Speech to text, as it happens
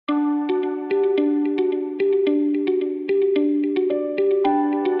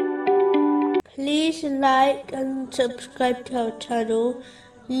Please like and subscribe to our channel.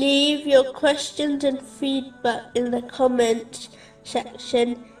 Leave your questions and feedback in the comments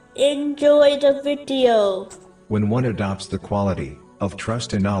section. Enjoy the video. When one adopts the quality of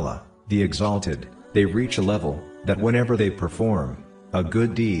trust in Allah, the Exalted, they reach a level that whenever they perform a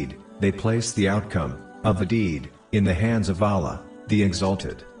good deed, they place the outcome of the deed in the hands of Allah, the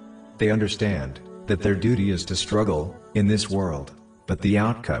Exalted. They understand that their duty is to struggle in this world, but the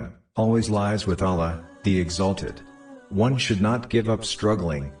outcome always lies with Allah, the Exalted. One should not give up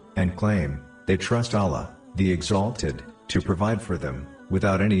struggling and claim they trust Allah, the Exalted, to provide for them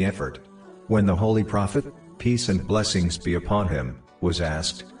without any effort. When the Holy Prophet, peace and blessings be upon him, was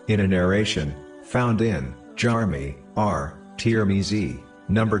asked, in a narration found in Jami Tirmizi,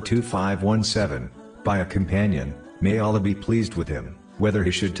 number 2517, by a companion, may Allah be pleased with him, whether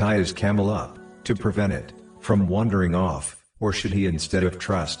he should tie his camel up to prevent it from wandering off, or should he instead of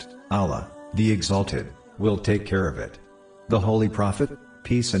trust Allah, the Exalted, will take care of it. The Holy Prophet,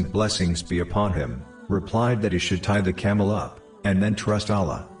 peace and blessings be upon him, replied that he should tie the camel up, and then trust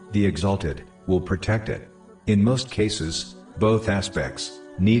Allah, the Exalted, will protect it. In most cases, both aspects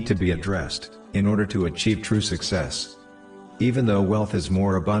need to be addressed in order to achieve true success. Even though wealth is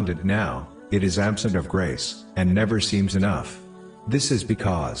more abundant now, it is absent of grace, and never seems enough. This is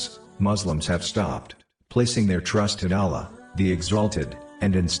because Muslims have stopped placing their trust in Allah, the Exalted,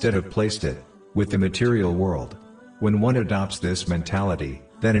 and instead have placed it with the material world. When one adopts this mentality,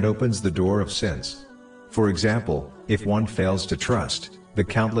 then it opens the door of sins. For example, if one fails to trust the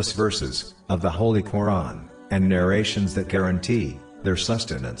countless verses of the Holy Quran and narrations that guarantee their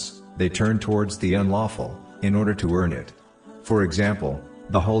sustenance, they turn towards the unlawful in order to earn it. For example,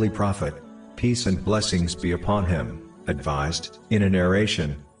 the Holy Prophet, peace and blessings be upon him, advised, in a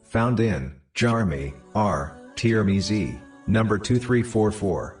narration found in Jami Tirmizi, number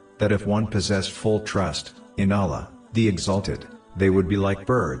 2344, that if one possessed full trust in Allah, the Exalted, they would be like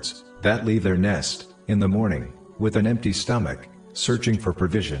birds that leave their nest in the morning with an empty stomach, searching for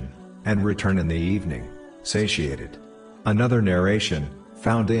provision, and return in the evening satiated. Another narration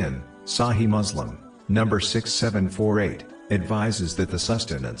found in Sahih Muslim, number 6748, advises that the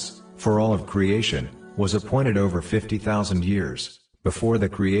sustenance for all of creation was appointed over 50,000 years before the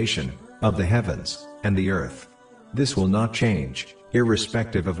creation of the heavens and the earth. This will not change,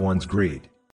 irrespective of one's greed.